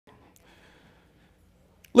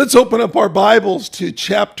Let's open up our Bibles to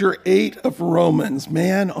chapter 8 of Romans.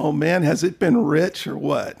 Man, oh man, has it been rich or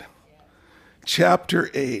what? Chapter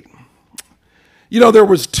 8. You know, there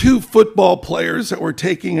was two football players that were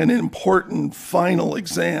taking an important final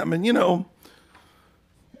exam. And, you know,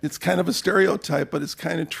 it's kind of a stereotype, but it's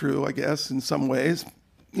kind of true, I guess, in some ways.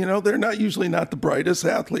 You know, they're not usually not the brightest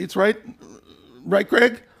athletes, right? Right,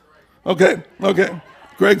 Greg? Okay.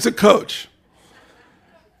 Greg's a coach.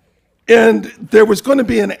 And there was going to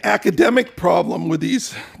be an academic problem with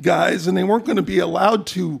these guys, and they weren't going to be allowed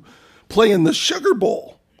to play in the Sugar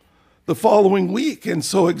Bowl the following week. And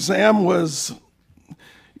so exam was,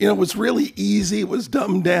 you know, it was really easy. It was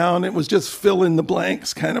dumbed down. It was just fill in the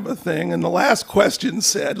blanks kind of a thing. And the last question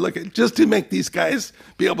said, look, just to make these guys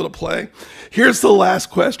be able to play, here's the last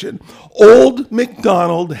question. Old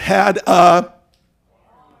MacDonald had a,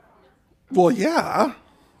 well, yeah,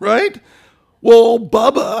 right? Well,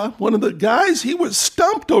 Bubba, one of the guys, he was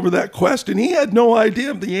stumped over that question. He had no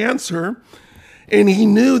idea of the answer, and he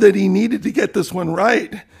knew that he needed to get this one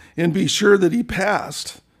right and be sure that he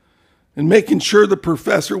passed. And making sure the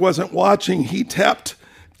professor wasn't watching, he tapped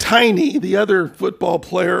Tiny, the other football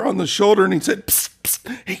player, on the shoulder, and he said, psst,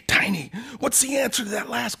 psst, hey, Tiny, what's the answer to that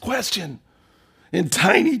last question? And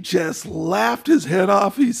Tiny just laughed his head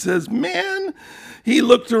off. He says, man, he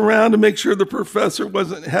looked around to make sure the professor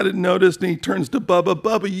hadn't noticed, and he turns to Bubba.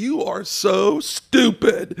 Bubba, you are so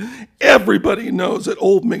stupid. Everybody knows that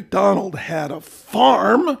old MacDonald had a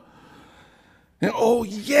farm. And, oh,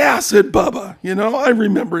 yeah, said Bubba. You know, I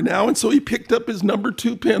remember now. And so he picked up his number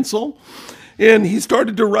 2 pencil, and he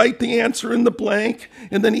started to write the answer in the blank,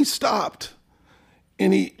 and then he stopped.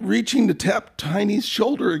 And he, reaching to tap Tiny's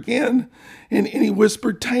shoulder again, and he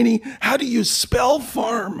whispered, Tiny, how do you spell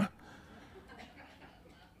farm?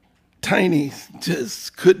 Tiny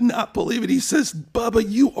just could not believe it. He says, Bubba,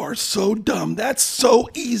 you are so dumb. That's so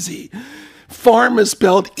easy. Farm is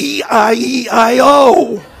spelled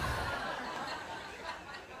E-I-E-I-O.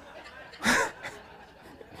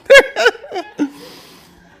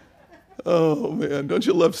 Oh, man. Don't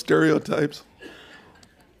you love stereotypes?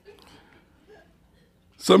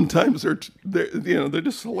 Sometimes they're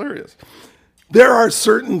just hilarious. There are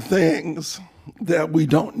certain things that we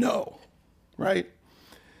don't know, right?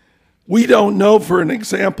 We don't know, for an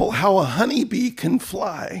example, how a honeybee can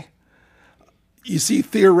fly. You see,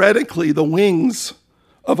 theoretically, the wings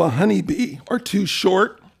of a honeybee are too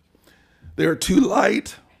short. They are too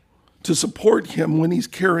light to support him when he's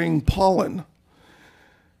carrying pollen.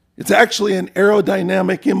 It's actually an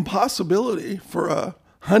aerodynamic impossibility for a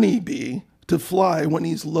honeybee to fly when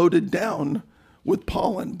he's loaded down with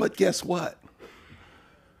pollen. But guess what?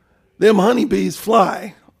 Them honeybees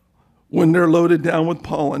fly when they're loaded down with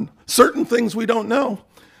pollen. Certain things we don't know.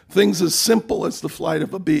 Things as simple as the flight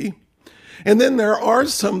of a bee. And then there are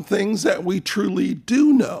some things that we truly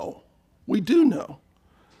do know. We do know.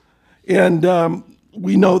 And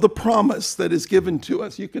we know the promise that is given to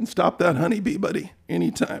us. You can stop that honeybee, buddy,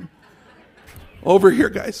 anytime. Over here,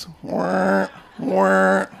 guys. You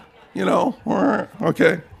know,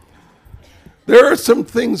 okay. There are some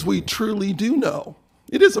things we truly do know.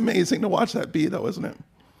 It is amazing to watch that bee, though, isn't it?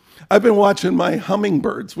 I've been watching my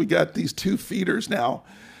hummingbirds. We got these 2 feeders now.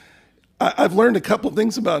 I've learned a couple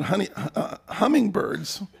things about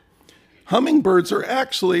hummingbirds. Hummingbirds are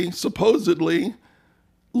actually supposedly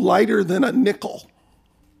lighter than a nickel.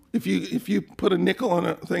 If you put a nickel on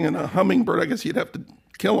a thing in a hummingbird, I guess you'd have to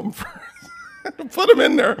kill them first. Put them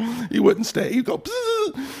in there. He wouldn't stay. He'd go.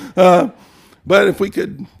 But if we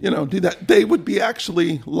could, do that, they would be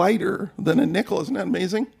actually lighter than a nickel. Isn't that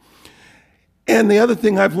amazing? And the other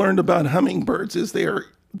thing I've learned about hummingbirds is they are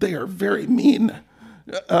very mean.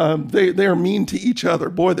 They are mean to each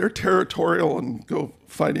other. Boy, they're territorial and go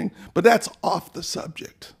fighting. But that's off the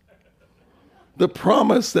subject. The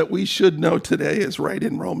promise that we should know today is right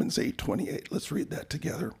in Romans 8:28. Let's read that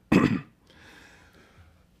together.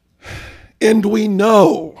 And we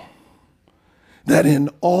know that in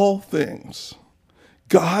all things,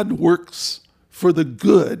 God works for the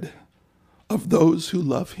good of those who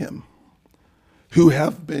love him, who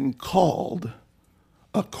have been called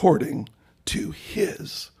according to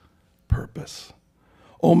his purpose.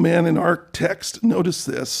 Oh man, in our text, notice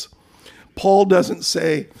this. Paul doesn't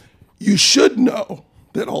say, you should know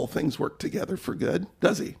that all things work together for good,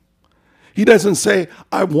 does he? He doesn't say,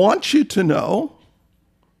 I want you to know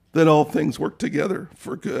that all things work together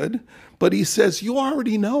for good, but he says, you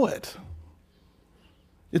already know it.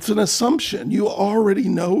 It's an assumption. You already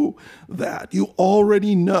know that. You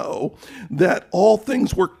already know that all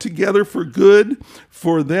things work together for good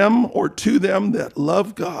for them or to them that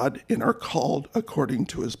love God and are called according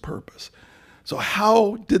to his purpose. So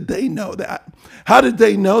how did they know that? How did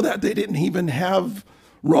they know that? They didn't even have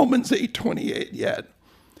Romans 8:28 yet.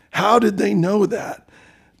 How did they know that?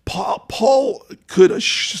 Paul could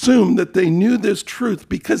assume that they knew this truth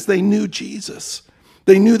because they knew Jesus.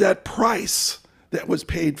 They knew that price that was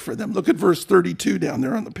paid for them. Look at verse 32 down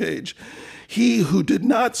there on the page. He who did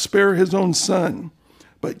not spare his own son,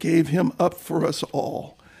 but gave him up for us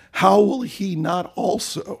all, how will he not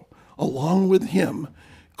also, along with him,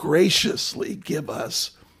 graciously give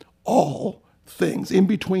us all things? In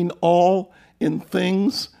between all and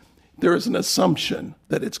things, there is an assumption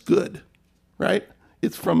that it's good, right?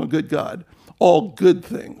 It's from a good God. All good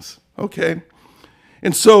things, okay?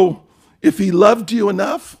 And so if he loved you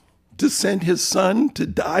enough to send his son to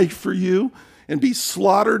die for you and be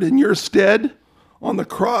slaughtered in your stead on the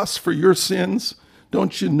cross for your sins,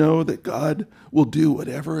 don't you know that God will do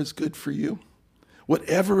whatever is good for you?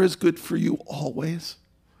 Whatever is good for you always.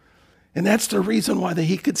 And that's the reason why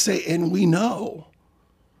he could say, and we know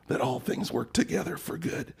that all things work together for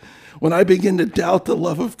good. When I begin to doubt the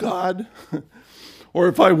love of God, or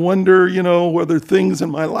if I wonder, whether things in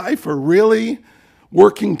my life are really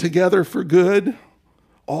working together for good,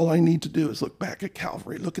 all I need to do is look back at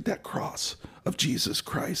Calvary. Look at that cross of Jesus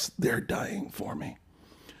Christ. They're dying for me.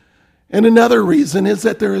 And another reason is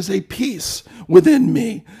that there is a peace within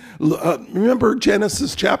me. Remember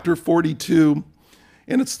Genesis chapter 42,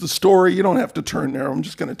 and it's the story, you don't have to turn there, I'm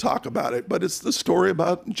just going to talk about it, but it's the story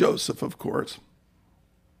about Joseph, of course.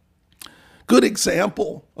 Good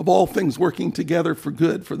example of all things working together for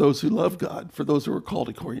good for those who love God, for those who are called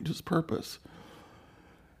according to his purpose.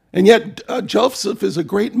 And yet Joseph is a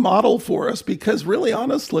great model for us because really,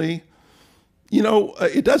 honestly,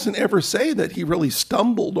 it doesn't ever say that he really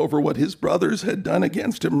stumbled over what his brothers had done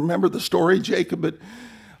against him. Remember the story, Jacob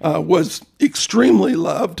was extremely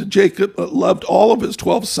loved. Jacob loved all of his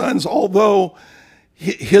 12 sons, although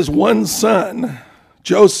his one son,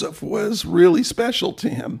 Joseph, was really special to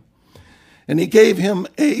him. And he gave him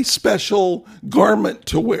a special garment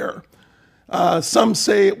to wear. Some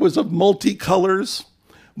say it was of multicolors,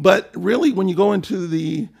 but really when you go into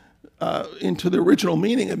the original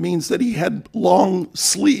meaning, it means that he had long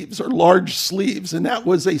sleeves or large sleeves, and that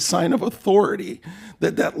was a sign of authority,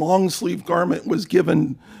 that long sleeve garment was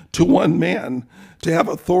given to one man to have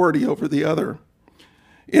authority over the other.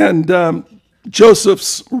 And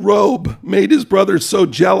Joseph's robe made his brothers so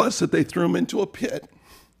jealous that they threw him into a pit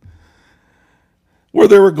where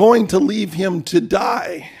they were going to leave him to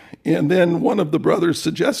die. And then one of the brothers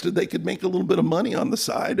suggested they could make a little bit of money on the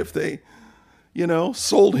side if they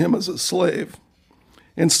sold him as a slave.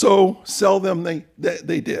 And so sell them they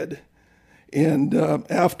did. And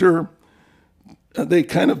after they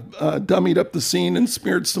kind of dummied up the scene and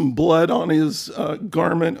smeared some blood on his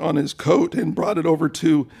garment, on his coat, and brought it over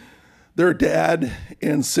to their dad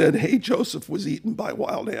and said, hey, Joseph was eaten by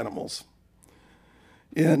wild animals.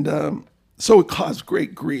 And so it caused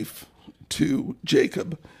great grief to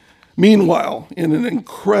Jacob. Meanwhile, in an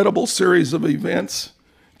incredible series of events,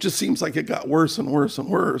 just seems like it got worse and worse and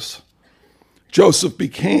worse. Joseph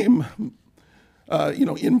became,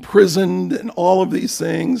 imprisoned and all of these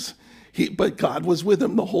things. But God was with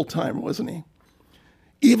him the whole time, wasn't he?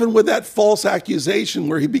 Even with that false accusation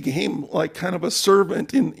where he became like kind of a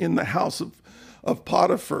servant in the house of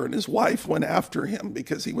Potiphar, and his wife went after him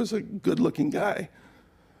because he was a good-looking guy.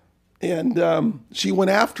 And she went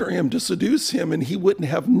after him to seduce him, and he wouldn't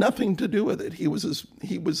have nothing to do with it. He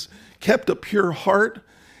was kept a pure heart.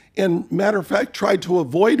 And matter of fact, tried to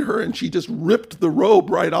avoid her, and she just ripped the robe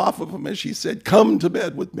right off of him as she said, come to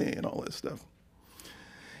bed with me, and all this stuff.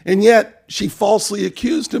 And yet she falsely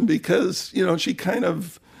accused him because, she kind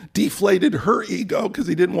of deflated her ego because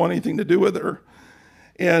he didn't want anything to do with her.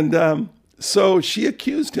 And so she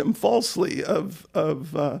accused him falsely of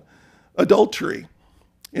adultery.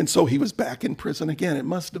 And so he was back in prison again. It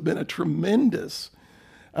must have been a tremendous,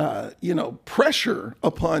 pressure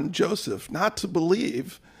upon Joseph not to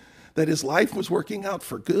believe that his life was working out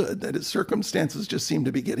for good, that his circumstances just seemed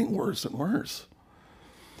to be getting worse and worse.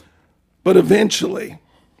 But eventually,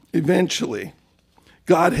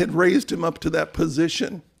 God had raised him up to that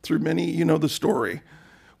position through many, the story,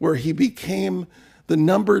 where he became the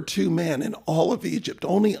number 2 man in all of Egypt.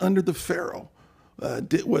 Only under the Pharaoh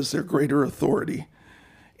was there greater authority.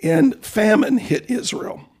 And famine hit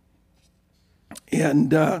Israel.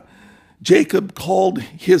 And Jacob called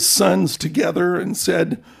his sons together and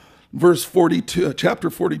said, verse 42, chapter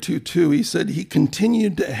 42:2, he said, he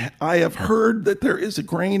continued, I have heard that there is a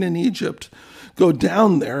grain in Egypt. Go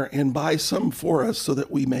down there and buy some for us so that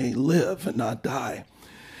we may live and not die.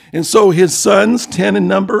 And so his sons, 10 in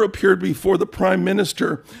number, appeared before the prime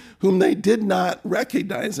minister, whom they did not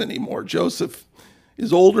recognize anymore. Joseph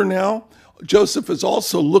is older now. Joseph is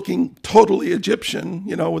also looking totally Egyptian,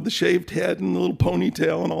 with the shaved head and the little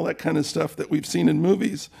ponytail and all that kind of stuff that we've seen in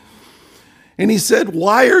movies. And he said,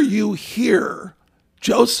 "Why are you here?"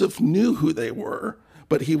 Joseph knew who they were,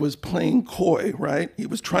 but he was playing coy, right? He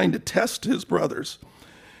was trying to test his brothers.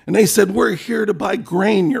 And they said, "We're here to buy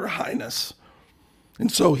grain, Your Highness."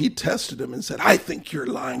 And so he tested him and said, "I think you're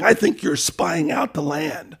lying. I think you're spying out the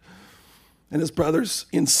land." And his brothers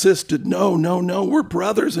insisted, "No, no, no, we're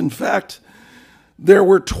brothers. In fact, there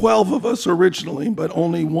were 12 of us originally, but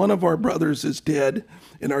only one of our brothers is dead,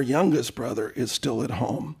 and our youngest brother is still at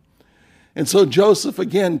home." And so Joseph,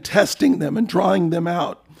 again, testing them and drawing them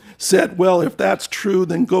out, said, "Well, if that's true,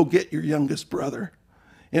 then go get your youngest brother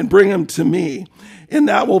and bring him to me, and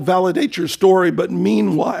that will validate your story. But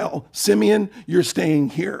meanwhile, Simeon, you're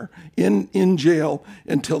staying here in jail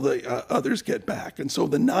until the others get back." And so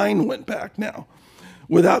the 9 went back now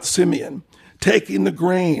without Simeon, taking the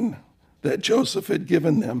grain that Joseph had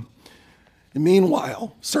given them. And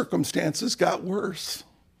meanwhile, circumstances got worse.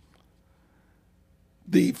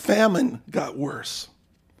 The famine got worse.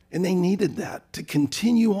 And they needed that to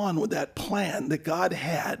continue on with that plan that God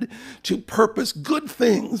had to purpose good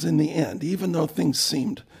things in the end, even though things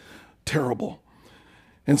seemed terrible.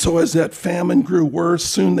 And so as that famine grew worse,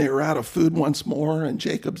 soon they were out of food once more, and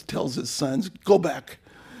Jacob tells his sons, go back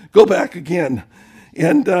again.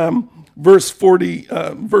 And verse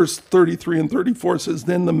 33 and 34 says,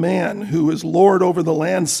 "Then the man who is Lord over the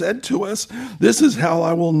land said to us, 'This is how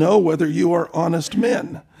I will know whether you are honest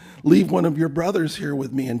men. Leave one of your brothers here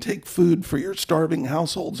with me and take food for your starving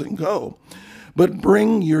households and go. But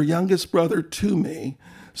bring your youngest brother to me,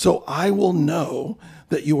 so I will know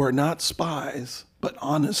that you are not spies, but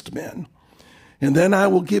honest men. And then I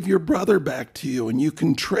will give your brother back to you, and you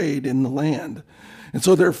can trade in the land.' And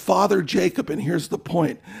so their father Jacob, and here's the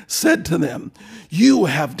point, said to them, 'You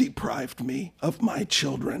have deprived me of my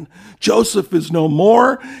children. Joseph is no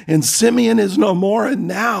more, and Simeon is no more, and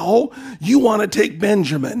now you want to take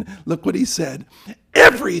Benjamin.'" Look what he said.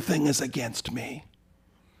 "Everything is against me."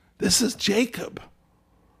 This is Jacob.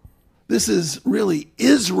 This is really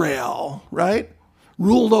Israel, right?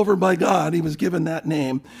 Ruled over by God. He was given that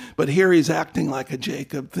name. But here he's acting like a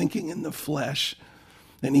Jacob, thinking in the flesh.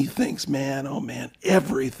 And he thinks, man, oh man,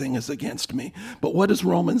 everything is against me. But what does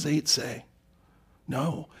Romans 8 say?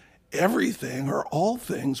 No, everything or all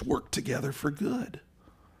things work together for good.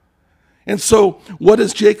 And so what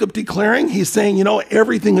is Jacob declaring? He's saying,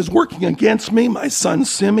 everything is working against me. My son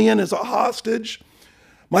Simeon is a hostage.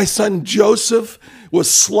 My son Joseph was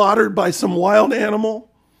slaughtered by some wild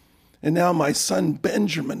animal. And now my son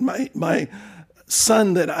Benjamin, my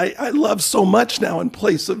son that I love so much now in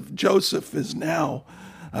place of Joseph, is now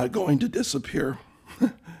going to disappear.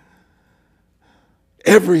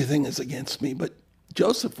 Everything is against me. But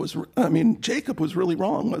Jacob was really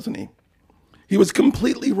wrong, wasn't he? He was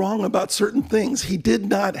completely wrong about certain things. He did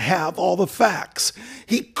not have all the facts.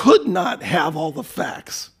 He could not have all the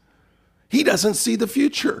facts. He doesn't see the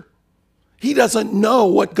future. He doesn't know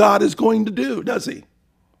what God is going to do, does he?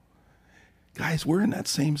 Guys, we're in that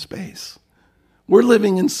same space. We're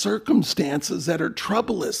living in circumstances that are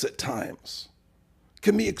troublous at times.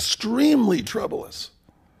 Can be extremely troublous.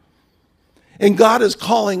 And God is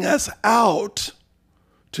calling us out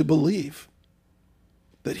to believe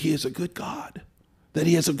that he is a good God, that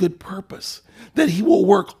he has a good purpose, that he will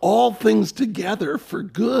work all things together for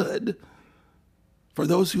good for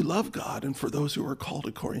those who love God and for those who are called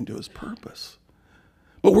according to his purpose.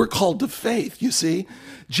 But we're called to faith, you see.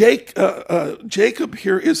 Jacob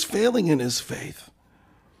here is failing in his faith.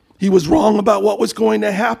 He was wrong about what was going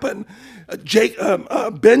to happen.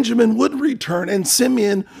 Benjamin would return and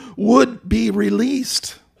Simeon would be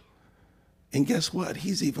released. And guess what?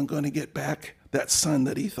 He's even going to get back that son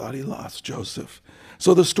that he thought he lost, Joseph.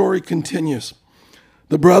 So the story continues.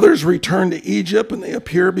 The brothers return to Egypt and they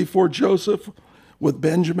appear before Joseph with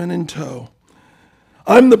Benjamin in tow.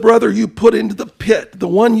 "I'm the brother you put into the pit, the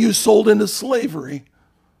one you sold into slavery,"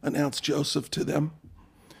 announced Joseph to them.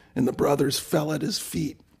 And the brothers fell at his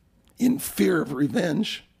feet in fear of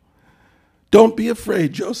revenge. "Don't be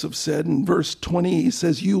afraid," Joseph said. In verse 20, he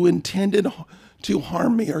says, "You intended to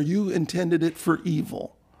harm me, or you intended it for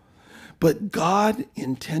evil. But God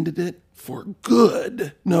intended it for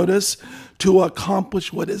good," notice, "to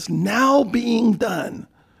accomplish what is now being done."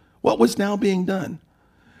 What was now being done?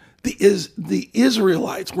 The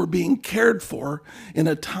Israelites were being cared for in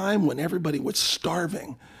a time when everybody was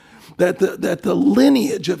starving. that the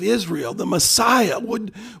lineage of Israel, the Messiah,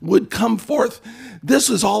 would come forth. This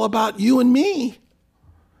is all about you and me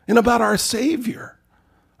and about our Savior,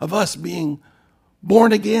 of us being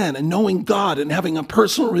born again and knowing God and having a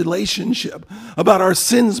personal relationship, about our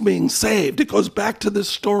sins being saved. It goes back to this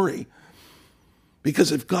story.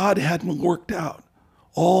 Because if God hadn't worked out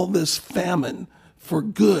all this famine for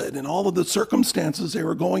good and all of the circumstances they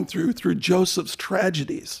were going through Joseph's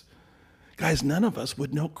tragedies, guys, none of us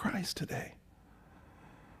would know Christ today.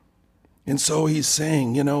 And so he's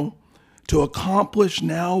saying, to accomplish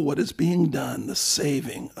now what is being done, the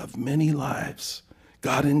saving of many lives,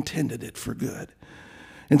 God intended it for good.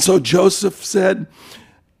 And so Joseph said,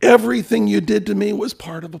 everything you did to me was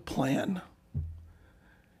part of a plan.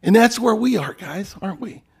 And that's where we are, guys, aren't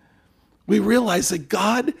we? We realize that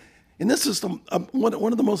God, and this is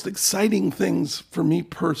one of the most exciting things for me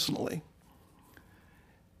personally,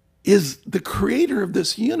 is the creator of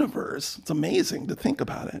this universe. It's amazing to think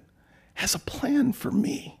about it, has a plan for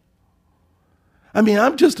me. I mean,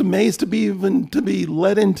 I'm just amazed to be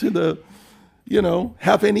led into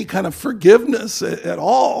have any kind of forgiveness at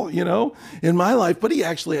all, in my life. But he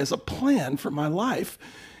actually has a plan for my life.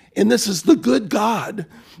 And this is the good God.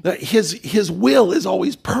 His will is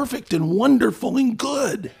always perfect and wonderful and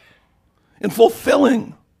good and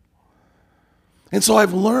fulfilling. And so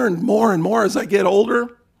I've learned more and more as I get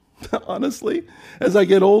older, honestly, as I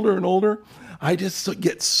get older and older, I just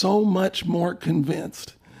get so much more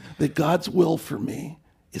convinced that God's will for me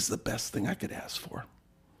is the best thing I could ask for.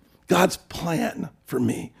 God's plan for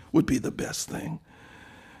me would be the best thing.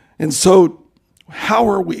 And so how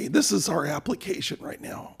are we? This is our application right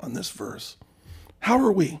now on this verse. How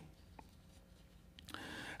are we?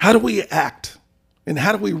 How do we act? And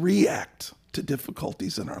how do we react to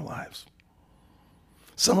difficulties in our lives?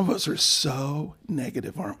 Some of us are so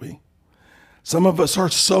negative, aren't we? Some of us are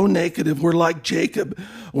so negative. We're like Jacob.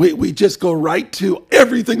 We just go right to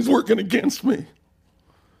everything's working against me.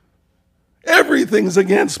 Everything's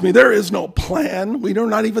against me. There is no plan. We are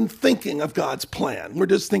not even thinking of God's plan. We're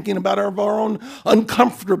just thinking about our own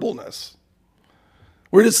uncomfortableness.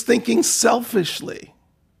 We're just thinking selfishly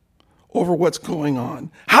over what's going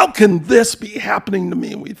on. How can this be happening to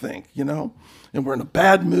me, we think, and we're in a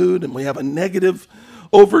bad mood and we have a negative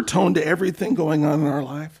overtone to everything going on in our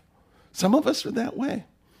life. Some of us are that way.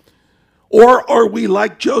 Or are we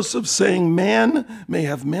like Joseph saying, man may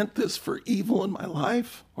have meant this for evil in my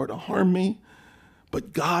life or to harm me,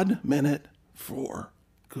 but God meant it for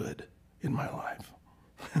good in my life.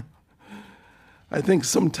 I think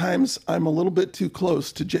sometimes I'm a little bit too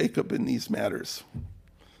close to Jacob in these matters.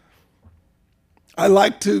 I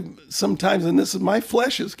like to sometimes, and my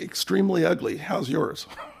flesh is extremely ugly. How's yours?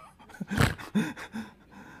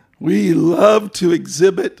 We love to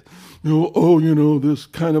exhibit this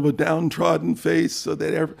kind of a downtrodden face so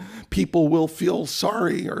that people will feel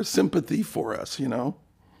sorry or sympathy for us,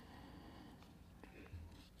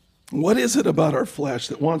 What is it about our flesh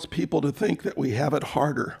that wants people to think that we have it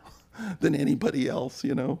harder than anybody else,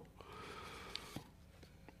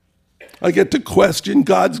 I get to question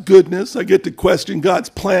God's goodness. I get to question God's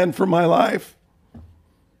plan for my life.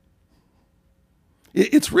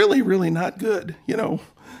 It's really, really not good,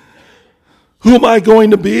 Who am I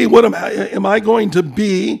going to be? Am I going to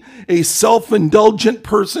be a self-indulgent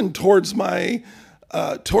person towards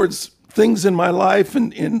things in my life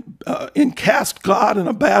and cast God in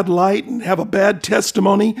a bad light and have a bad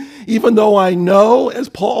testimony, even though I know, as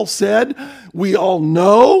Paul said, we all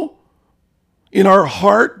know in our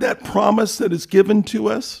heart that promise that is given to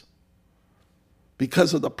us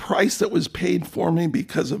because of the price that was paid for me,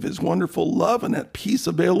 because of his wonderful love and that peace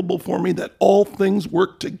available for me, that all things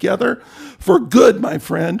work together for good, my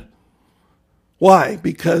friend. Why?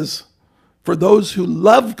 Because for those who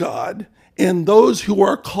love God and those who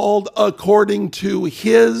are called according to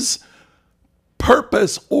his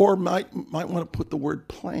purpose, or might want to put the word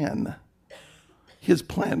plan, his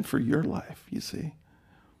plan for your life, you see.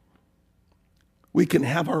 We can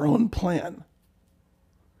have our own plan.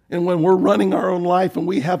 And when we're running our own life and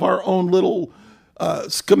we have our own little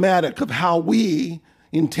schematic of how we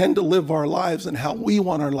intend to live our lives and how we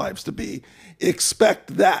want our lives to be,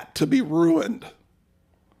 expect that to be ruined.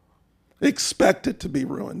 Expect it to be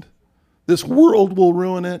ruined. This world will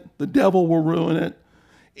ruin it. The devil will ruin it.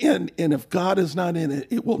 And if God is not in it,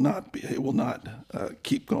 it will not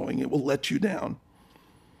keep going. It will let you down.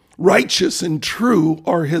 Righteous and true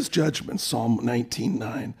are his judgments, Psalm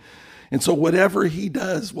 19:9. And so whatever he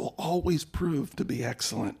does will always prove to be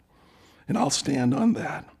excellent. And I'll stand on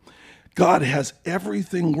that. God has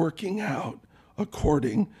everything working out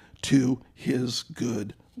according to his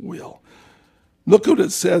good will. Look what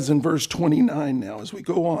it says in verse 29 now as we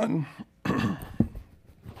go on.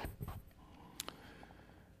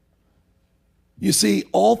 You see,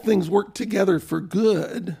 all things work together for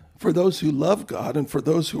good for those who love God and for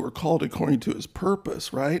those who are called according to his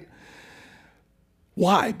purpose, right?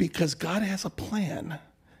 Why? Because God has a plan,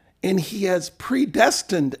 and he has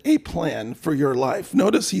predestined a plan for your life.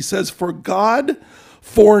 Notice he says, for God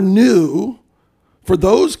foreknew, for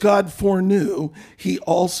those God foreknew, he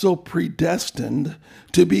also predestined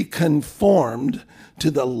to be conformed to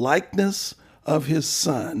the likeness of his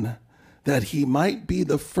Son, that he might be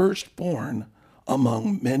the firstborn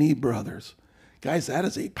among many brothers. Guys, that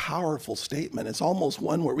is a powerful statement. It's almost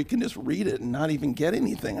one where we can just read it and not even get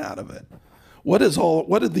anything out of it. What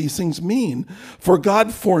do these things mean? For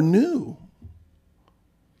God foreknew.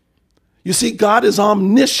 You see, God is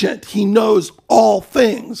omniscient. He knows all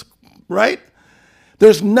things, right?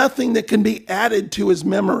 There's nothing that can be added to his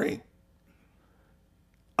memory.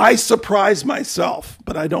 I surprise myself,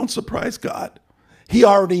 but I don't surprise God. He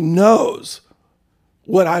already knows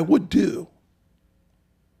what I would do,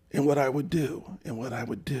 and what I would do, and what I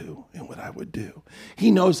would do, and what I would do.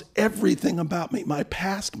 He knows everything about me, my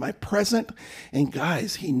past, my present, and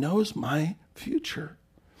guys, he knows my future.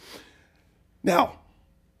 Now,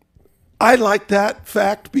 I like that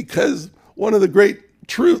fact because one of the great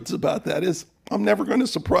truths about that is I'm never going to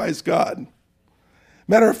surprise God.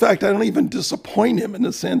 Matter of fact, I don't even disappoint him in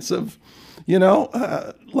the sense of,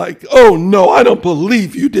 like, oh no, I don't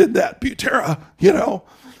believe you did that, Butera,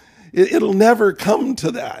 It'll never come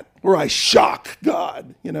to that where I shock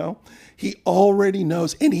God, He already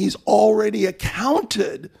knows, and he's already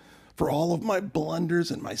accounted for all of my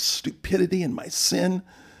blunders and my stupidity and my sin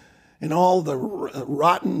and all the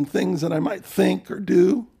rotten things that I might think or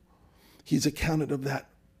do. He's accounted of that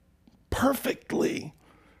perfectly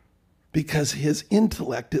because his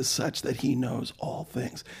intellect is such that he knows all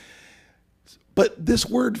things. But this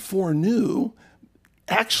word foreknew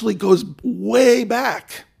actually goes way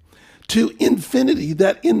back to infinity,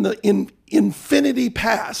 that in infinity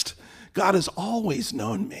past, God has always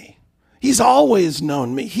known me. He's always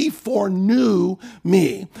known me. He foreknew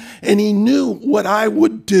me, and he knew what I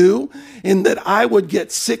would do, and that I would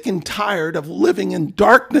get sick and tired of living in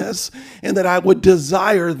darkness, and that I would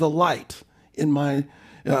desire the light in my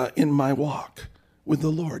walk with the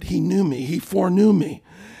Lord. He knew me. He foreknew me.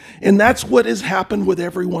 And that's what has happened with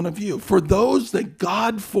every one of you. For those that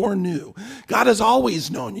God foreknew, God has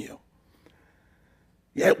always known you.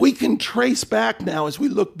 Yet we can trace back now, as we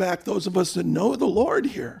look back, those of us that know the Lord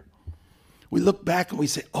here, we look back and we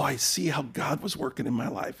say, oh, I see how God was working in my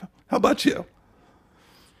life. How about you?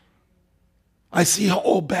 I see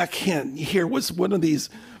how, back here was one of these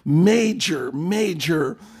major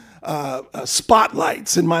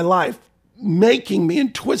spotlights in my life, making me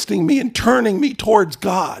and twisting me and turning me towards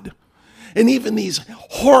God. And even these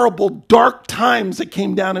horrible, dark times that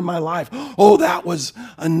came down in my life, that was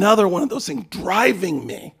another one of those things driving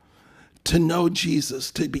me to know Jesus,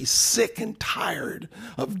 to be sick and tired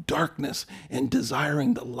of darkness and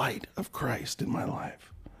desiring the light of Christ in my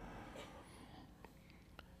life.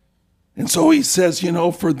 And so he says,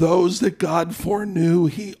 for those that God foreknew,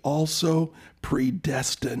 he also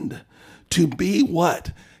predestined to be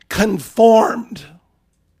what? Conformed.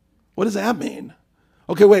 What does that mean?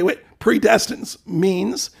 Okay, wait. Predestines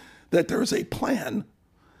means that there's a plan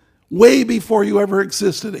way before you ever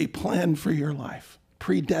existed, a plan for your life.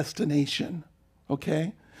 Predestination,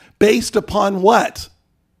 okay? Based upon what?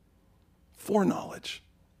 Foreknowledge.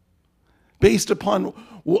 Based upon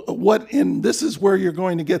what, and this is where you're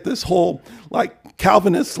going to get this whole, like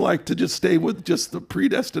Calvinists like to just stay with just the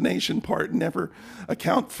predestination part and never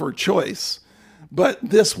account for choice. But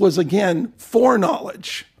this was, again,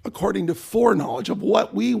 foreknowledge, according to foreknowledge of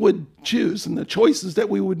what we would choose and the choices that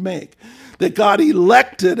we would make, that God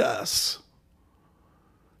elected us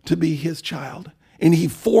to be his child. And he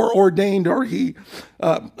foreordained, or he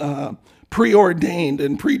preordained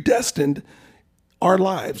and predestined our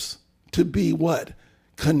lives to be what?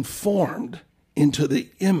 Conformed into the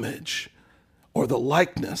image or the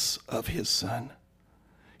likeness of his Son.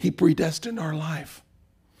 He predestined our life.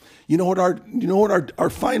 You know what our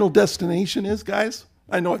final destination is, guys?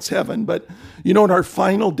 I know it's heaven, but you know what our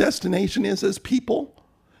final destination is as people?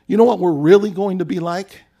 You know what we're really going to be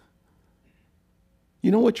like?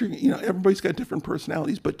 You know what everybody's got different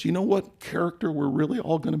personalities, but do you know what character we're really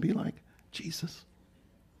all going to be like? Jesus.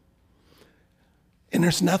 And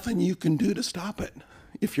there's nothing you can do to stop it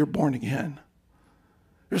if you're born again.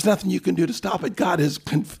 There's nothing you can do to stop it. God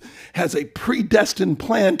has a predestined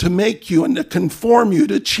plan to make you and to conform you,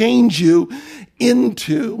 to change you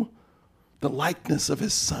into the likeness of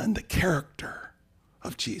his Son, the character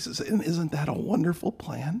of Jesus. And isn't that a wonderful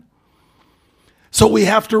plan? So we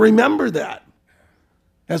have to remember that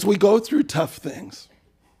as we go through tough things,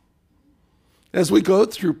 as we go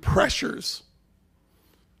through pressures,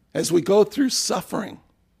 as we go through suffering,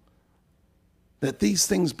 that these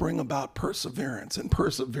things bring about perseverance, and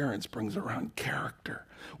perseverance brings around character.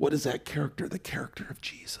 What is that character? The character of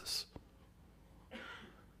Jesus.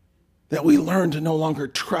 That we learn to no longer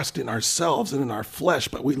trust in ourselves and in our flesh,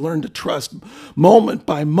 but we learn to trust moment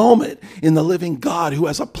by moment in the living God who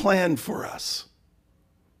has a plan for us.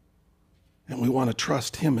 And we want to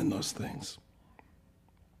trust him in those things.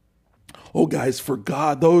 Oh, guys, for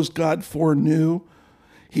God, those God foreknew,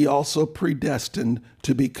 he also predestined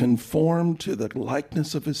to be conformed to the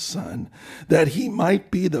likeness of his Son, that he might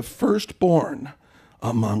be the firstborn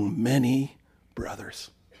among many brothers.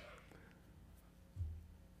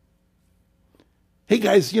 Hey,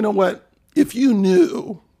 guys, you know what? If you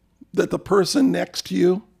knew that the person next to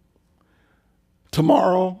you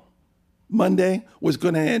tomorrow, Monday, was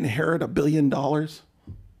going to inherit $1 billion,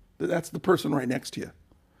 that's the person right next to you,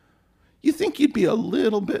 you think you'd be a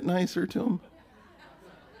little bit nicer to him?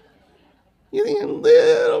 You think a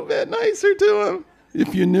little bit nicer to him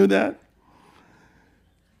if you knew that?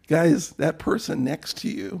 Guys, that person next to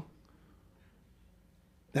you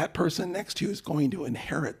is going to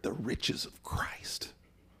inherit the riches of Christ.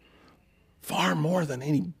 Far more than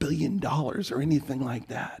any $1 billion or anything like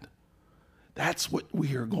that. That's what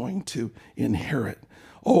we are going to inherit.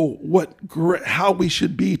 Oh, how we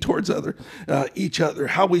should be towards each other,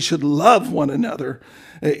 how we should love one another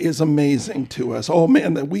is amazing to us. Oh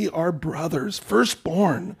man, that we are brothers,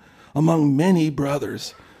 firstborn among many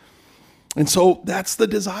brothers. And so that's the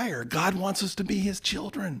desire. God wants us to be his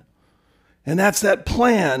children. And that's that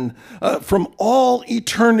plan from all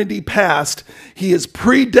eternity past. He is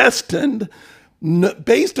predestined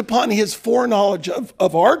based upon his foreknowledge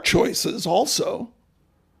of our choices also,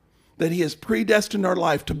 that he has predestined our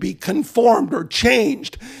life to be conformed or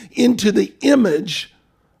changed into the image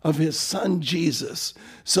of his Son Jesus,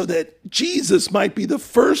 so that Jesus might be the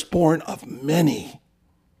firstborn of many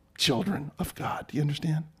children of God. Do you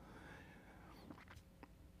understand?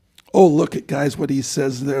 Oh, look at, guys, what he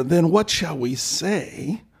says there. Then what shall we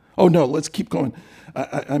say? Oh, no, let's keep going.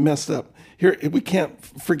 I messed up. Here, we can't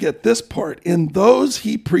forget this part. In those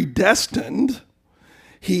he predestined,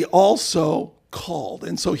 he also called.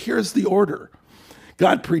 And so here's the order.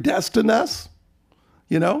 God predestined us,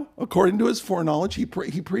 according to his foreknowledge, he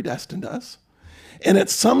predestined us. And at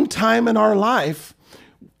some time in our life,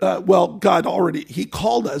 God he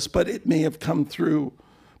called us, but it may have come through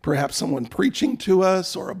perhaps someone preaching to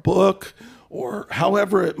us or a book, or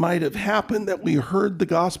however it might have happened that we heard the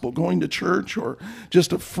gospel going to church, or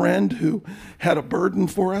just a friend who had a burden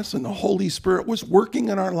for us and the Holy Spirit was working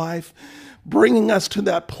in our life, bringing us to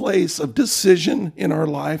that place of decision in our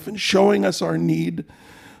life and showing us our need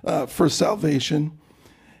for salvation.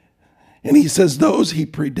 And he says, those he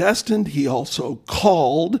predestined, he also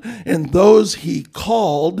called, and those he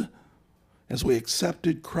called, as we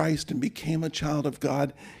accepted Christ and became a child of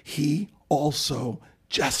God, he also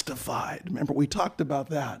justified. Remember, we talked about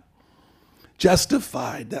that.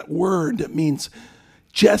 Justified, that word that means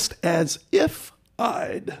just as if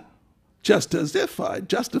I'd, justified,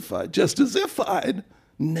 just as if I'd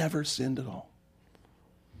never sinned at all.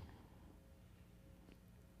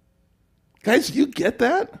 Guys, you get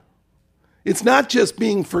that? It's not just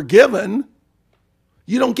being forgiven.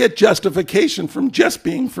 You don't get justification from just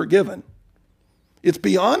being forgiven. It's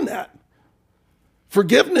beyond that.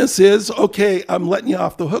 Forgiveness is, okay, I'm letting you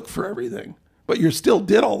off the hook for everything, but you still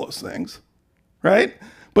did all those things, right?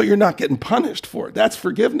 But you're not getting punished for it. That's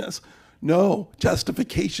forgiveness. No,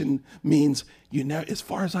 justification means, as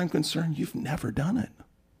far as I'm concerned, you've never done it.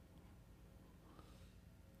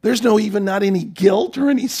 There's not any guilt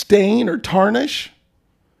or any stain or tarnish.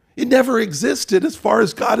 It never existed as far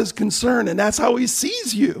as God is concerned, and that's how he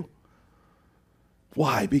sees you.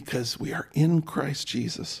 Why? Because we are in Christ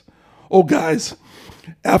Jesus. Oh, guys,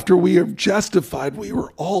 after we are justified,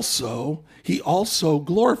 he also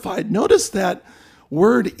glorified. Notice that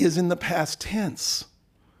word is in the past tense.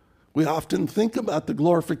 We often think about the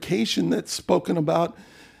glorification that's spoken about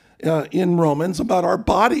in Romans, about our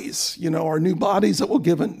bodies, our new bodies that will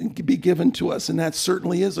be given to us. And that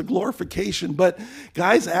certainly is a glorification. But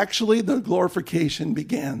guys, actually the glorification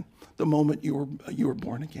began the moment you were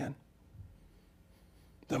born again.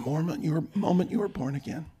 The moment you were born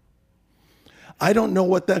again. I don't know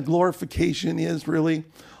what that glorification is really,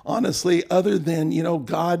 honestly, other than,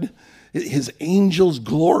 God, his angels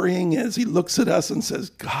glorying as he looks at us and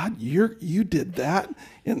says, God, you did that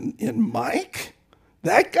in Mike?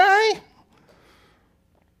 That guy?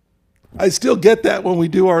 I still get that when we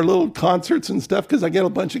do our little concerts and stuff, because I get a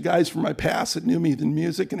bunch of guys from my past that knew me in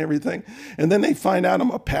music and everything. And then they find out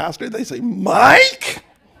I'm a pastor. They say, Mike?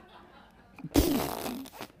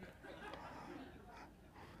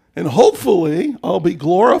 And hopefully I'll be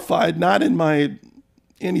glorified, not in my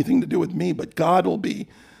anything to do with me, but God will be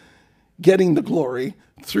getting the glory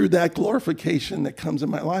through that glorification that comes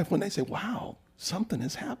in my life when they say, wow, something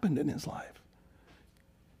has happened in his life.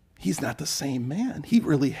 He's not the same man. He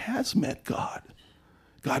really has met God.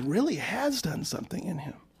 God really has done something in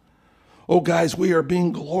him. Oh, guys, we are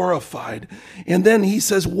being glorified. And then he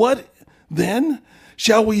says, what then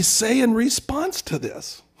shall we say in response to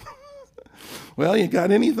this? Well, you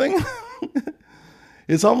got anything?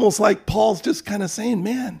 It's almost like Paul's just kind of saying,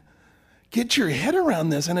 man, get your head around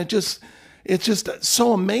this. And it's just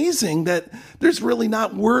so amazing that there's really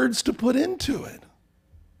not words to put into it.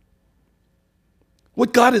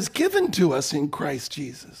 What God has given to us in Christ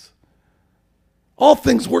Jesus. All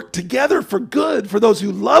things work together for good for those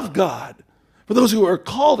who love God, for those who are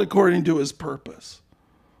called according to his purpose.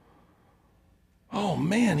 Oh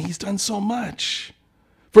man, he's done so much.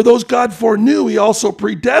 For those God foreknew, he also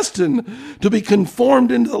predestined to be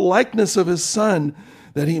conformed into the likeness of his Son,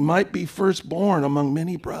 that he might be firstborn among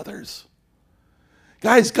many brothers.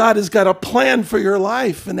 Guys, God has got a plan for your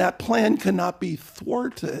life, and that plan cannot be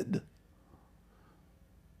thwarted.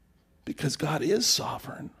 Because God is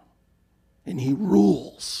sovereign and he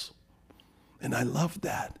rules. And I love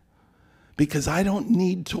that because I don't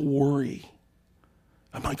need to worry.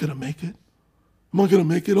 Am I going to make it? Am I going to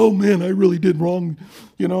make it? Oh man, I really did wrong.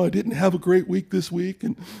 I didn't have a great week this week.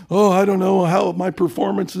 And I don't know how my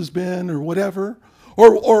performance has been or whatever.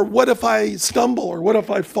 Or what if I stumble or what if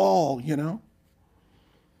I fall,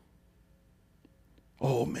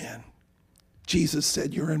 Oh man. Jesus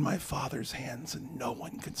said, you're in my Father's hands and no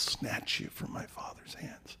one can snatch you from my Father's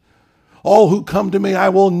hands. All who come to me, I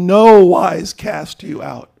will no wise cast you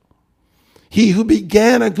out. He who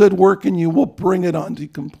began a good work in you will bring it on to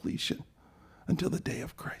completion until the day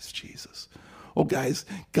of Christ Jesus. Oh, guys,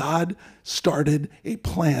 God started a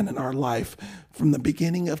plan in our life from the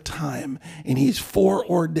beginning of time, and he's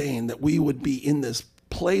foreordained that we would be in this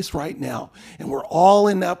place right now, and we're all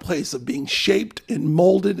in that place of being shaped and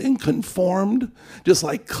molded and conformed, just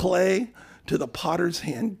like clay to the potter's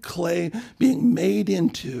hand, clay being made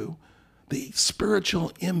into the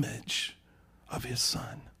spiritual image of his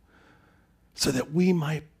Son, so that we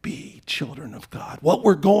might be children of God. What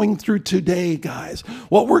we're going through today, guys,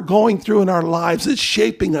 what we're going through in our lives is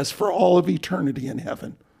shaping us for all of eternity in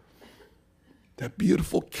heaven. That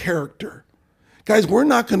beautiful character. Guys, we're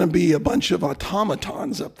not going to be a bunch of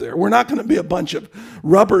automatons up there. We're not going to be a bunch of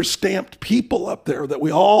rubber-stamped people up there that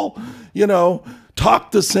we all,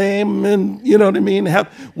 talk the same and, you know what I mean?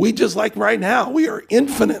 We just like right now, we are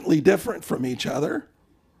infinitely different from each other.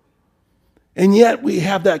 And yet we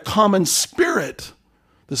have that common spirit,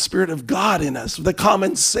 the Spirit of God in us, the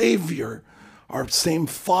common Savior, our same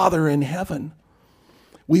Father in heaven.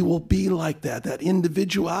 We will be like that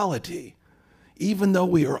individuality. Even though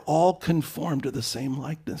we are all conformed to the same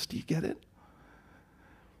likeness. Do you get it?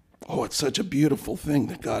 Oh, it's such a beautiful thing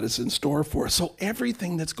that God is in store for us. So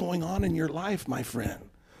everything that's going on in your life, my friend,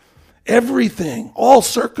 everything, all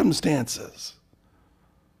circumstances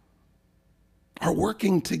are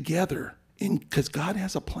working together because God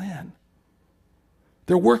has a plan.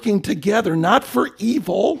 They're working together, not for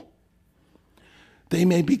evil. They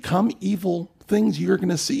may become evil things. You're going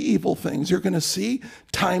to see evil things. You're going to see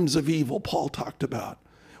times of evil, Paul talked about.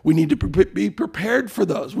 We need to be prepared for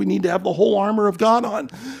those. We need to have the whole armor of God on.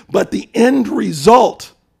 But the end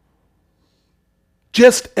result,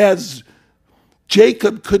 just as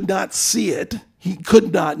Jacob could not see it, he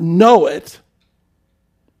could not know it,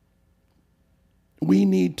 we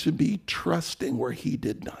need to be trusting where he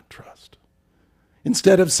did not trust.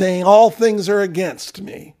 Instead of saying, all things are against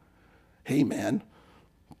me. Hey, man,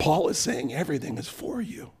 Paul is saying everything is for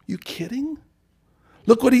you. You kidding?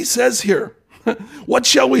 Look what he says here. What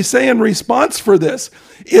shall we say in response for this?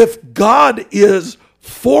 If God is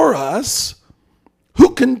for us,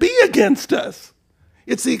 who can be against us?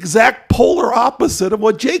 It's the exact polar opposite of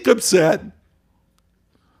what Jacob said.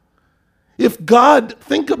 If God,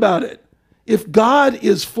 think about it. If God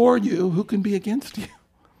is for you, who can be against you?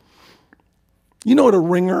 You know what a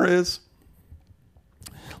ringer is?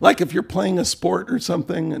 Like if you're playing a sport or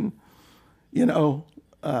something and,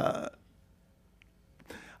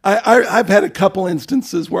 I've had a couple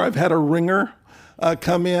instances where I've had a ringer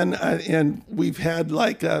come in and we've had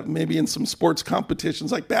maybe in some sports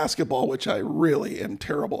competitions like basketball, which I really am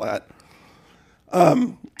terrible at.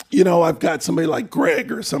 I've got somebody like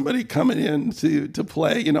Greg or somebody coming in to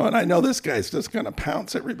play, and I know this guy's just going to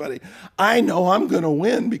pounce everybody. I know I'm going to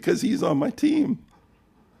win because he's on my team.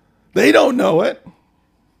 They don't know it,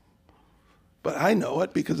 but I know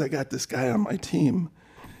it because I got this guy on my team.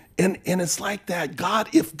 And it's like that.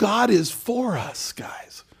 If God is for us,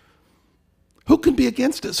 guys, who can be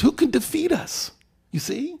against us? Who can defeat us? You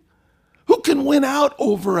see? Who can win out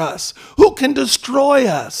over us? Who can destroy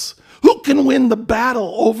us? Who can win the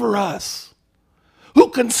battle over us? Who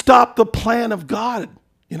can stop the plan of God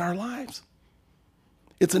in our lives?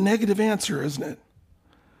 It's a negative answer, isn't it?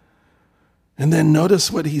 And then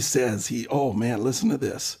notice what he says. Oh man, listen to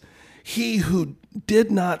this. He who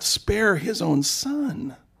did not spare his own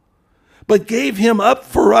son, but gave him up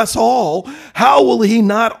for us all, how will he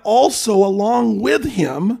not also along with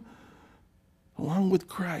him, along with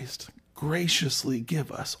Christ, graciously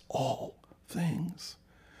give us all things?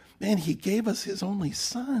 Man, he gave us his only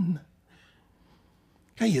son.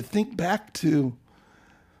 Okay, you think back to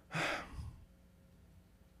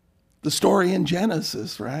the story in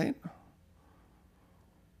Genesis, right?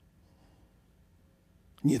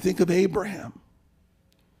 And you think of Abraham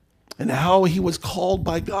and how he was called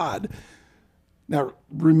by God. Now,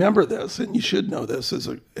 remember this, and you should know this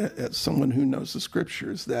as someone who knows the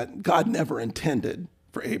scriptures, that God never intended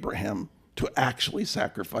for Abraham to actually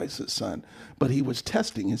sacrifice his son, but he was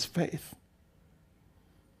testing his faith.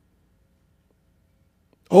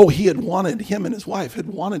 Him and his wife had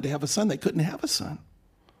wanted to have a son. They couldn't have a son.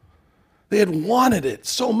 They had wanted it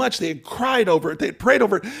so much. They had cried over it. They had prayed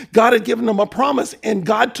over it. God had given them a promise, and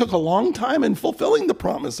God took a long time in fulfilling the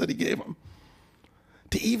promise that he gave them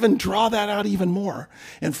to even draw that out even more.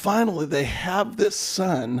 And finally, they have this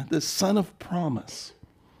son of promise.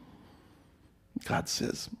 God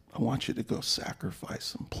says, I want you to go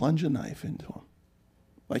sacrifice him. Plunge a knife into him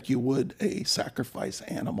like you would a sacrifice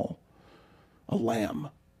animal, a lamb.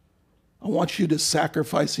 I want you to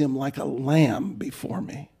sacrifice him like a lamb before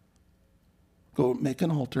me. Go make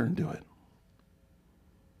an altar and do it.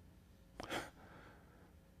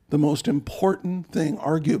 The most important thing,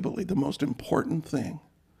 arguably the most important thing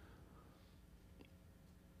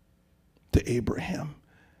to Abraham.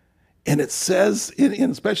 And it says,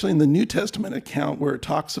 especially in the New Testament account where it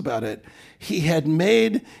talks about it, he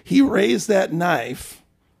raised that knife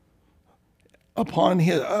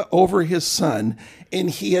over his son, and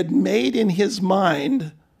he had made in his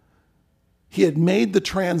mind, he had made the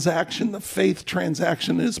transaction, the faith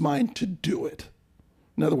transaction in his mind to do it.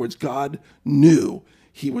 In other words, God knew,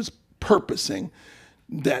 he was purposing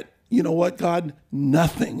that, you know what, God,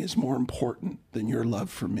 nothing is more important than your love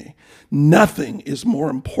for me. Nothing is more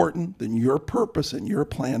important than your purpose and your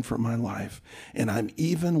plan for my life. And I'm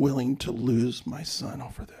even willing to lose my son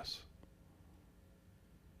over this.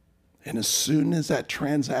 And as soon as that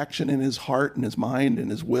transaction in his heart and his mind and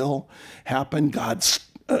his will happened, God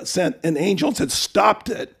sent an angel and said, stopped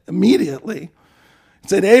it immediately. It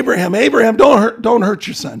said, Abraham, don't hurt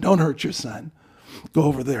your son. Don't hurt your son. Go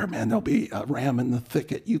over there, man. There'll be a ram in the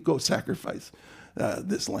thicket. You go sacrifice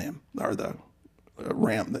this lamb, or the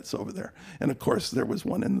ram that's over there. And of course, there was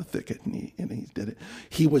one in the thicket, and he did it.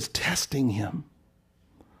 He was testing him.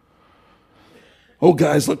 Oh,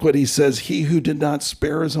 guys, look what he says. He who did not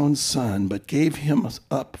spare his own son, but gave him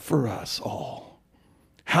up for us all,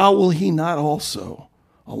 how will he not also,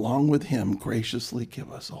 along with him, graciously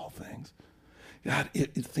give us all things? God,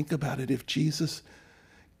 think about it. If Jesus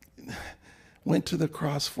went to the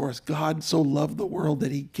cross for us, God so loved the world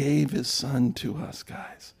that he gave his son to us,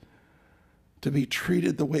 guys, to be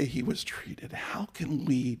treated the way he was treated. How can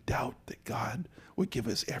we doubt that God would give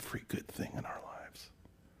us every good thing in our lives?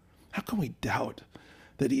 How can we doubt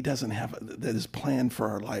that he doesn't have, that his plan for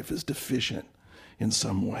our life is deficient in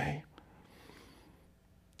some way?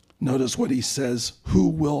 Notice what he says, who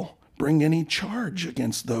will bring any charge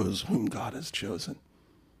against those whom God has chosen?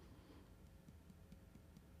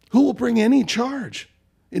 Who will bring any charge?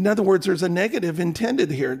 In other words, there's a negative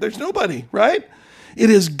intended here. There's nobody, right? It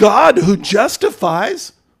is God who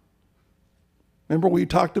justifies. Remember we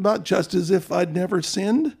talked about just as if I'd never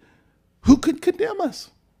sinned? Who could condemn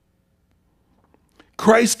us?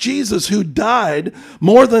 Christ Jesus, who died,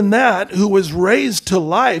 more than that, who was raised to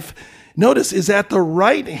life, notice, is at the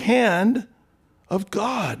right hand of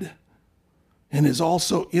God and is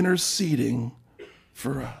also interceding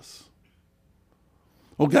for us.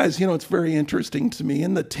 Well, guys, it's very interesting to me.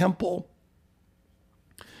 In the temple,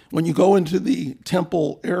 when you go into the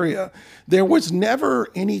temple area, there was never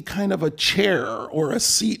any kind of a chair or a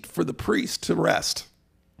seat for the priest to rest.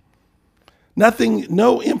 Nothing,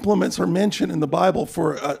 no implements are mentioned in the Bible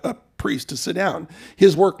for a priest to sit down.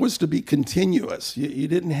 His work was to be continuous. You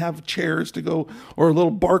didn't have chairs to go, or a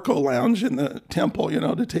little Barco lounge in the temple,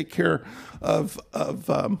 to take care of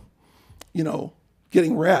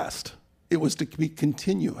getting rest. It was to be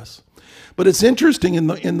continuous. But it's interesting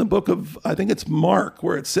in the book of, I think it's Mark,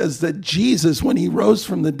 where it says that Jesus, when he rose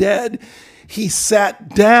from the dead, he sat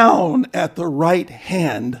down at the right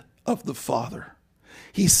hand of the Father.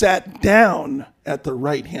 He sat down at the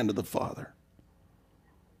right hand of the Father.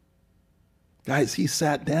 Guys, he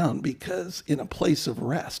sat down because in a place of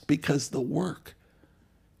rest, because the work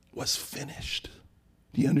was finished.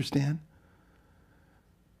 Do you understand?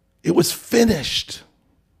 It was finished.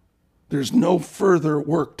 There's no further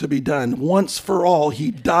work to be done. Once for all,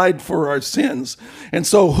 he died for our sins. And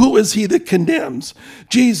so who is he that condemns?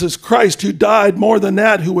 Jesus Christ, who died, more than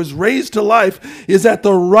that, who was raised to life, is at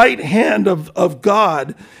the right hand of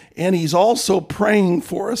God. And he's also praying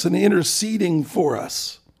for us and interceding for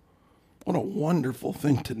us. What a wonderful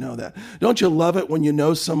thing to know that. Don't you love it when you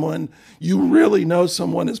know someone, you really know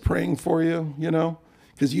someone is praying for you,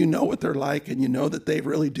 because you know what they're like and you know that they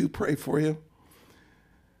really do pray for you?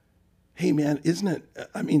 Hey, man, isn't it?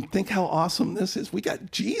 I mean, think how awesome this is. We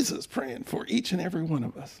got Jesus praying for each and every one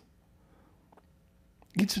of us.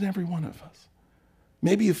 Each and every one of us.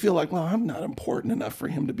 Maybe you feel like, well, I'm not important enough for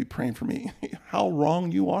him to be praying for me. How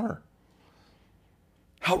wrong you are.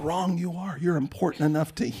 How wrong you are. You're important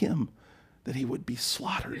enough to him that he would be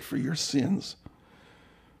slaughtered for your sins.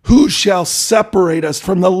 Who shall separate us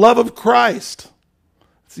from the love of Christ?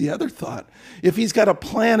 That's the other thought. If he's got a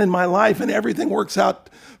plan in my life and everything works out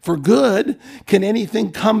for good, can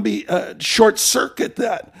anything short circuit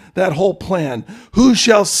that whole plan? Who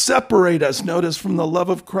shall separate us, notice, from the love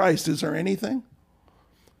of Christ? Is there anything?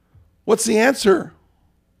 What's the answer?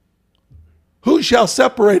 Who shall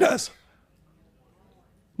separate us?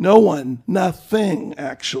 No one, nothing,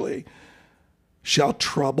 actually. Shall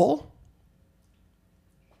trouble?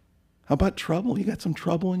 How about trouble? You got some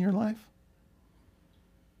trouble in your life?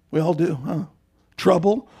 We all do, huh?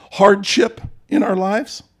 Trouble, hardship in our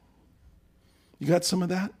lives? You got some of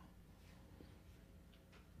that?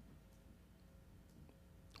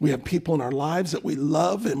 We have people in our lives that we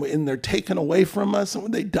love and they're taken away from us and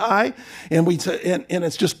when they die and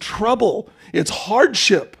it's just trouble. It's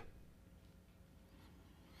hardship.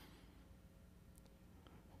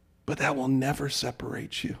 But that will never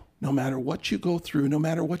separate you. No matter what you go through, no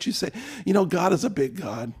matter what you say. God is a big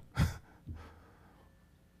God.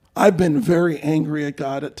 I've been very angry at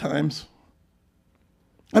God at times.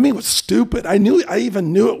 I mean, it was stupid. I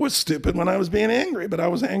even knew it was stupid when I was being angry, but I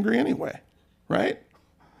was angry anyway, right?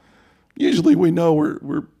 Usually we know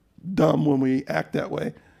we're dumb when we act that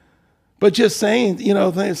way. But just saying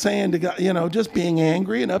to God, just being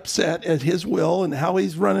angry and upset at his will and how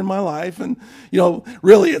he's running my life. And,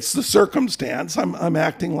 really it's the circumstance. I'm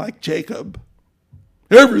acting like Jacob.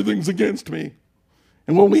 Everything's against me.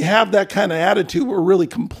 And when we have that kind of attitude, we're really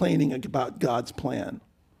complaining about God's plan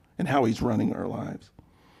and how he's running our lives.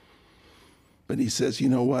 But he says, you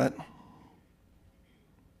know what?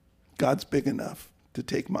 God's big enough to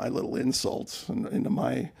take my little insults and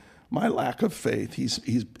my lack of faith.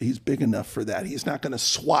 He's big enough for that. He's not going to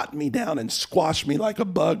swat me down and squash me like a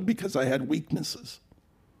bug because I had weaknesses.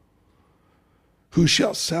 Who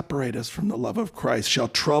shall separate us from the love of Christ? Shall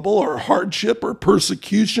trouble or hardship or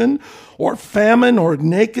persecution or famine or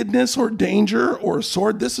nakedness or danger or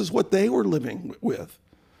sword? This is what they were living with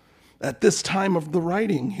at this time of the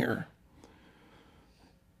writing here.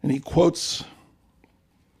 And he quotes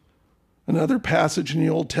another passage in the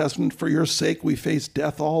Old Testament, for your sake we face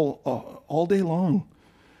death all day long.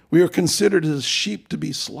 We are considered as sheep to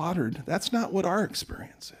be slaughtered. That's not what our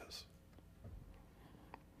experience is.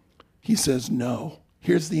 He says no.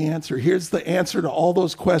 Here's the answer. Here's the answer to all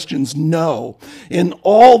those questions. No. In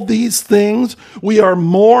all these things, we are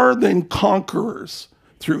more than conquerors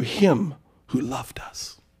through him who loved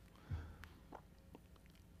us.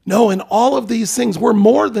 No, in all of these things, we're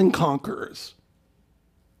more than conquerors.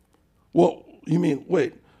 Well, you mean,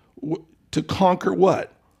 wait, to conquer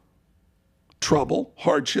what? Trouble,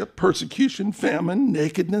 hardship, persecution, famine,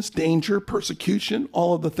 nakedness, danger, persecution,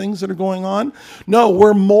 all of the things that are going on? No,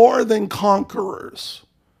 we're more than conquerors.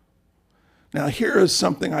 Now, here is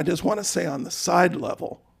something I just want to say on the side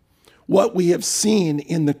level. What we have seen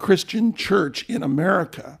in the Christian church in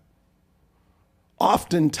America,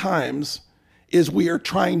 oftentimes, is we are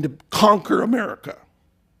trying to conquer America.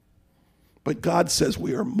 But God says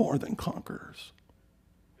we are more than conquerors.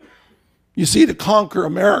 You see, to conquer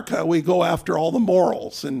America, we go after all the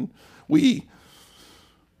morals and we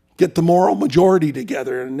get the moral majority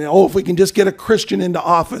together. And if we can just get a Christian into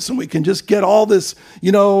office and we can just get all this,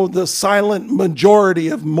 the silent majority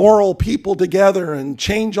of moral people together and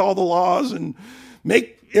change all the laws and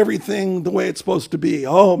make everything the way it's supposed to be.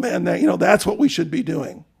 Oh man, that's what we should be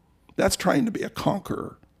doing. That's trying to be a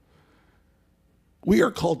conqueror. We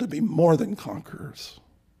are called to be more than conquerors.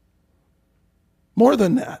 More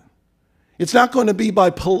than that. It's not going to be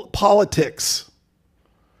by politics.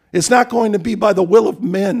 It's not going to be by the will of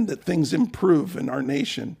men that things improve in our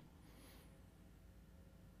nation.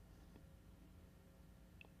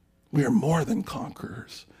 We are more than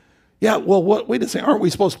conquerors. Yeah, well, wait a second. Aren't we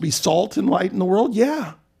supposed to be salt and light in the world?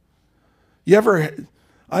 Yeah.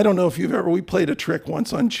 I don't know if we played a trick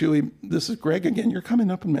once on Chewy. This is Greg again. You're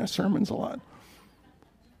coming up in my sermons a lot.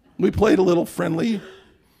 We played a little friendly.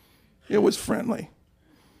 It was friendly.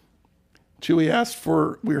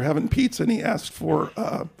 Chewy we were having pizza, and he asked for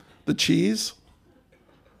the cheese.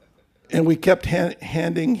 And we kept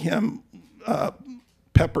handing him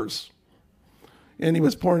peppers. And he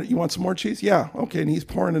was pouring it. You want some more cheese? Yeah. Okay. And he's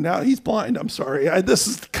pouring it out. He's blind. I'm sorry. This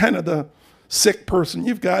is kind of the sick person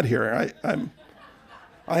you've got here.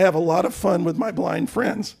 I have a lot of fun with my blind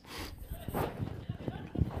friends.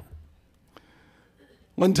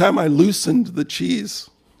 One time I loosened the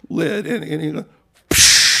cheese lid and he goes,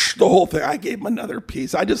 the whole thing. I gave him another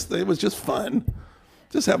piece. It was just fun.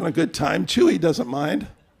 Just having a good time. Chewy doesn't mind.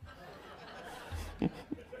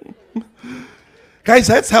 Guys,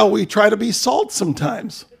 that's how we try to be salt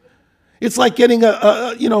sometimes. It's like getting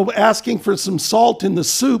asking for some salt in the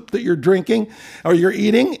soup that you're drinking or you're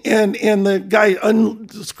eating, and the guy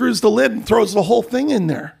unscrews the lid and throws the whole thing in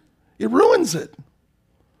there. It ruins it.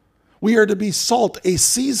 We are to be salt, a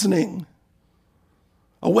seasoning,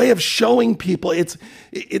 a way of showing people.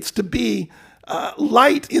 It's to be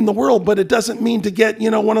light in the world, but it doesn't mean to get,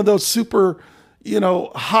 one of those super,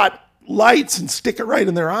 hot lights and stick it right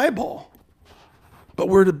in their eyeball. But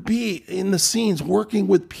we're to be in the scenes working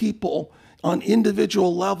with people on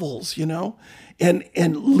individual levels,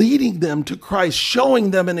 and leading them to Christ, showing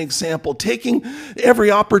them an example, taking every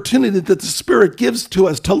opportunity that the Spirit gives to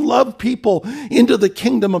us to love people into the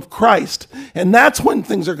kingdom of Christ. And that's when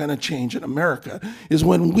things are going to change in America, is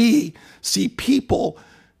when we see people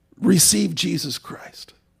receive Jesus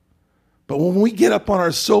Christ. But when we get up on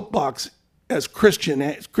our soapbox, as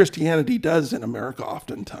Christianity does in America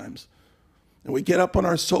oftentimes, and we get up on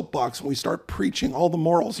our soapbox and we start preaching all the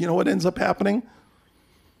morals, you know what ends up happening?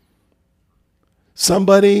 Some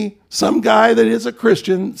guy that is a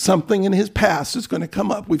Christian, something in his past is going to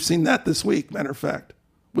come up. We've seen that this week, matter of fact,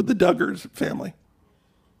 with the Duggars family.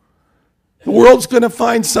 The world's going to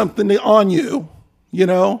find something on you,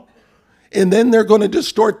 and then they're going to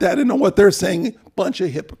distort that into what they're saying. Bunch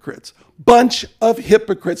of hypocrites.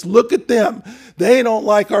 Look at them. They don't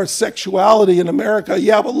like our sexuality in America.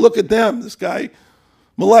 Yeah, but look at them. This guy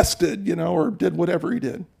molested, or did whatever he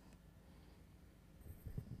did.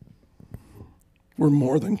 We're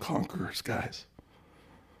more than conquerors, guys,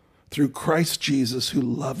 through Christ Jesus who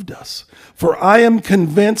loved us. For I am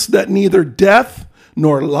convinced that neither death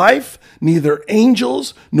nor life, neither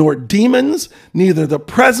angels nor demons, neither the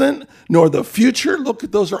present nor the future. Look,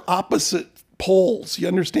 those are opposite poles. You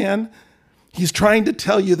understand? He's trying to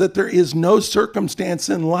tell you that there is no circumstance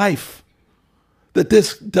in life that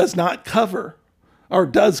this does not cover or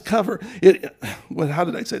does cover. How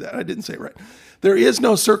did I say that? I didn't say it right. There is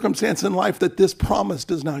no circumstance in life that this promise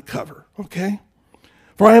does not cover, okay?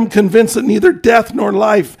 For I am convinced that neither death nor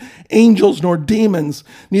life, angels nor demons,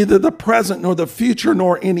 neither the present nor the future,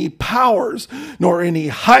 nor any powers, nor any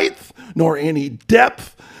height, nor any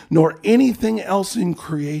depth, nor anything else in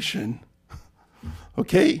creation.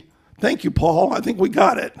 Okay? Thank you, Paul. I think we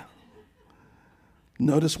got it.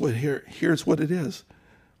 Notice here's what it is.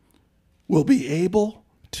 Will be able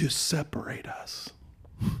to separate us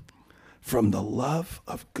from the love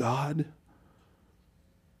of God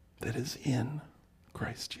that is in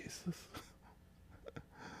Christ Jesus.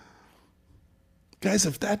 Guys,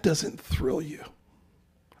 if that doesn't thrill you,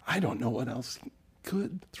 I don't know what else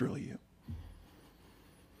could thrill you.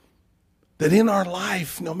 That in our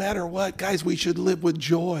life, no matter what, guys, we should live with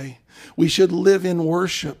joy. We should live in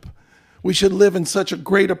worship. We should live in such a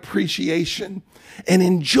great appreciation and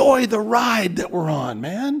enjoy the ride that we're on,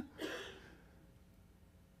 man.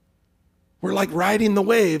 We're like riding the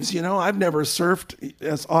waves, I've never surfed,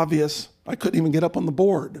 as obvious. I couldn't even get up on the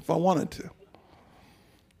board if I wanted to.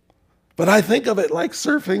 But I think of it like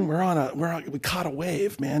surfing. We caught a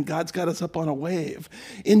wave, man. God's got us up on a wave.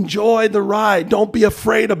 Enjoy the ride. Don't be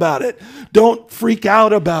afraid about it. Don't freak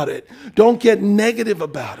out about it. Don't get negative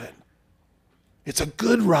about it. It's a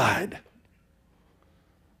good ride.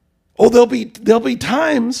 Oh, there'll be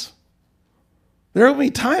times. There'll be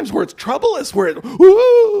times where it's troublous, where it,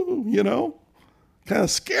 woo, you know, kind of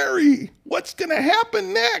scary. What's going to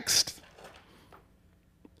happen next?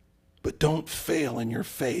 But don't fail in your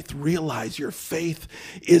faith. Realize your faith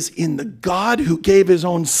is in the God who gave his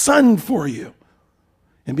own son for you.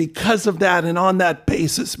 And because of that and on that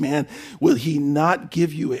basis, man, will he not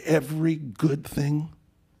give you every good thing?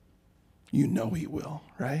 You know he will,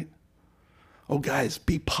 right? Oh, guys,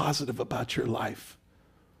 be positive about your life.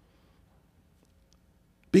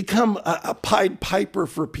 Become a Pied Piper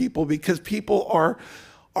for people, because people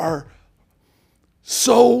are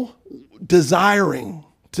so desiring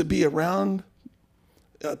to be around,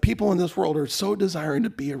 people in this world are so desiring to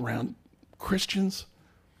be around Christians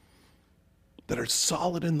that are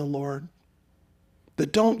solid in the Lord,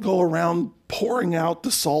 that don't go around pouring out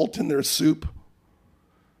the salt in their soup,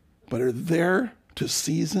 but are there to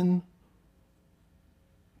season,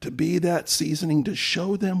 to be that seasoning, to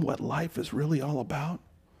show them what life is really all about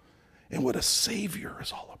and what a Savior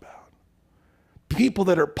is all about. People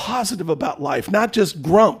that are positive about life, not just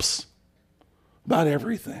grumps about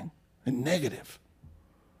everything and negative.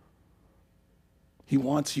 He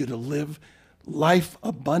wants you to live life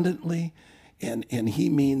abundantly, and he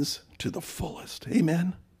means to the fullest.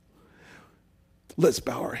 Amen? Let's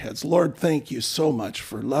bow our heads. Lord, thank you so much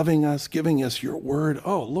for loving us, giving us your word.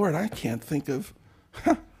 Oh, Lord, I can't think of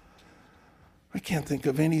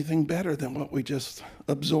anything better than what we just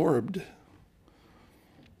absorbed.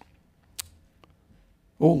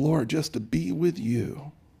 Oh, Lord, just to be with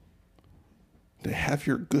you, to have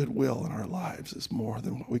your goodwill in our lives is more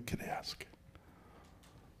than what we could ask.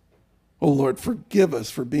 Oh, Lord, forgive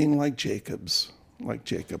us for being like Jacob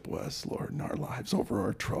was, Lord, in our lives over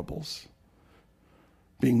our troubles,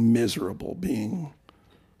 being miserable, being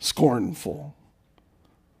scornful,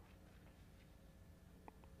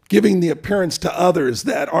 giving the appearance to others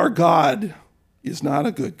that our God is not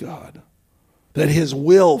a good God, that his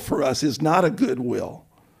will for us is not a good will,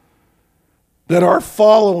 that our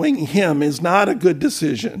following him is not a good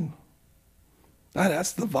decision.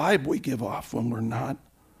 That's the vibe we give off when we're not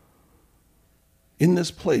in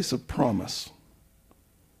this place of promise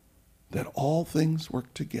that all things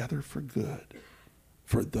work together for good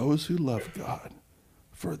for those who love God,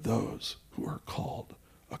 for those who are called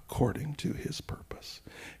according to his purpose.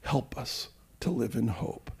 Help us to live in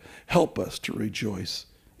hope. Help us to rejoice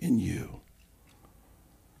in you.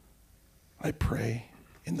 I pray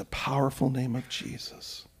in the powerful name of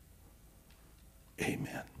Jesus.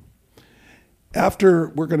 Amen. After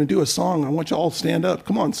we're going to do a song, I want you all to stand up.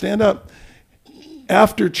 Come on, stand up.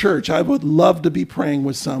 After church, I would love to be praying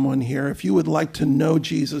with someone here. If you would like to know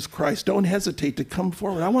Jesus Christ, don't hesitate to come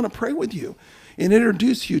forward. I want to pray with you and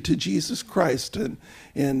introduce you to Jesus Christ.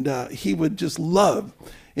 And he would just love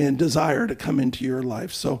and desire to come into your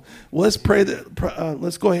life. So let's pray that.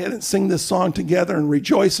 Let's go ahead and sing this song together and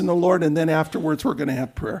rejoice in the Lord. And then afterwards, we're going to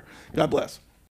have prayer. God bless.